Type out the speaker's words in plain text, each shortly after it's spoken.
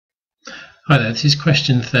Hi there, this is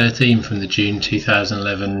question 13 from the June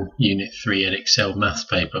 2011 Unit 3 Edexcel maths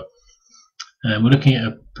paper. We're looking at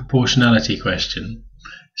a proportionality question.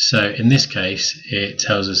 So in this case it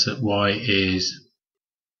tells us that y is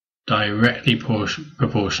directly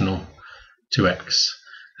proportional to x.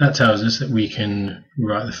 That tells us that we can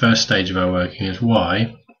write the first stage of our working as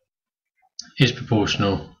y is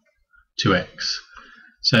proportional to x.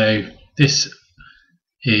 So this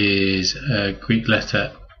is a Greek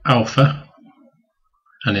letter alpha,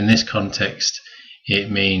 and in this context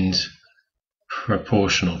it means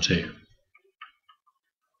proportional to.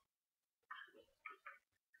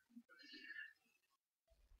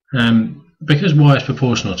 Because y is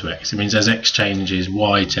proportional to x, it means as x changes,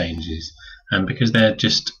 y changes, and because they're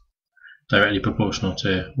just directly proportional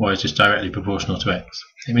to, y is just directly proportional to x,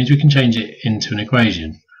 it means we can change it into an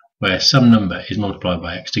equation where some number is multiplied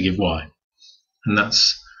by x to give y, and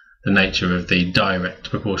that's the nature of the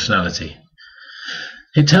direct proportionality.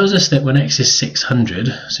 It tells us that when x is 600,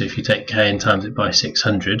 so if you take k and times it by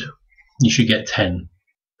 600, you should get 10.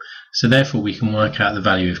 So therefore we can work out the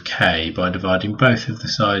value of k by dividing both of the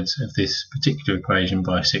sides of this particular equation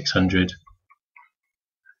by 600,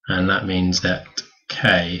 and that means that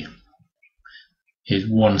k is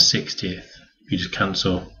 1/60th. You just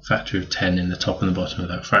cancel a factor of 10 in the top and the bottom of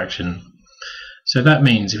that fraction. So that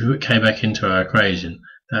means if we put k back into our equation,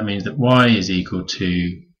 that means that y is equal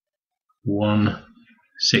to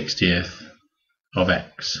 1/60th of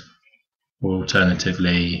x, or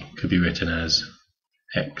alternatively could be written as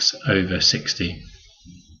x over 60.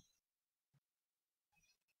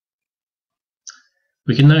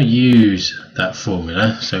 We can now use that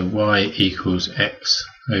formula, so y equals x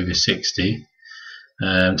over 60,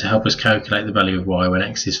 to help us calculate the value of y when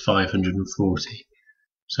x is 540.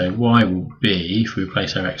 So y will be, if we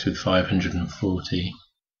replace our x with 540,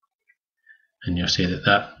 and you'll see that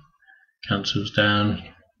that cancels down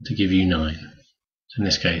to give you 9. So in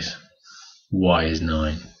this case, y is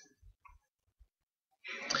 9.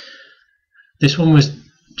 This one was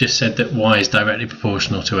just said that y is directly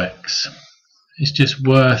proportional to x. It's just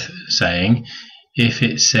worth saying, if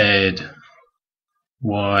it said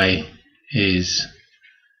y is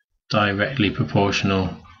directly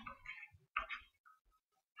proportional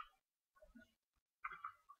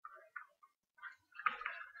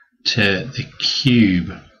to the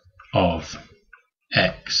cube of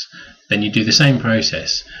x, then you do the same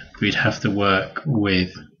process. We'd have to work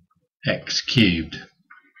with x cubed,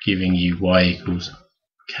 giving you y equals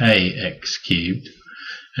kx cubed,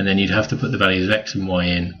 and then you'd have to put the values of x and y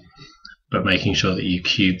in, but making sure that you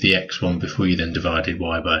cube the x one before you then divided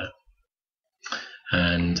y by it.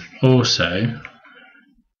 And also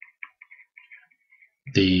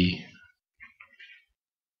the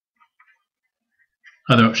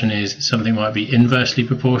other option is something might be inversely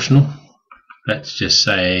proportional. Let's just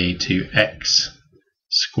say to x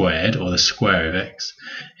squared, or the square of x,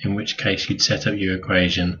 in which case you'd set up your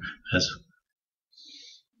equation as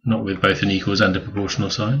not with both an equals and a proportional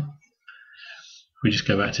sign. We just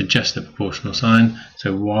go back to just the proportional sign,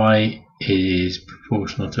 so y is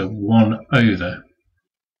proportional to 1 over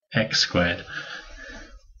x squared,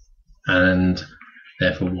 and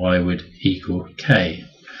therefore y would equal k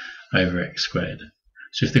over x squared.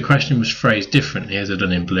 So if the question was phrased differently, as I've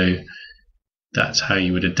done in blue, that's how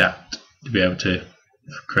you would adapt to be able to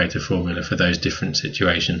create a formula for those different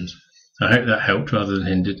situations. I hope that helped rather than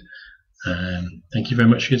hindered. Thank you very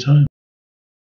much for your time.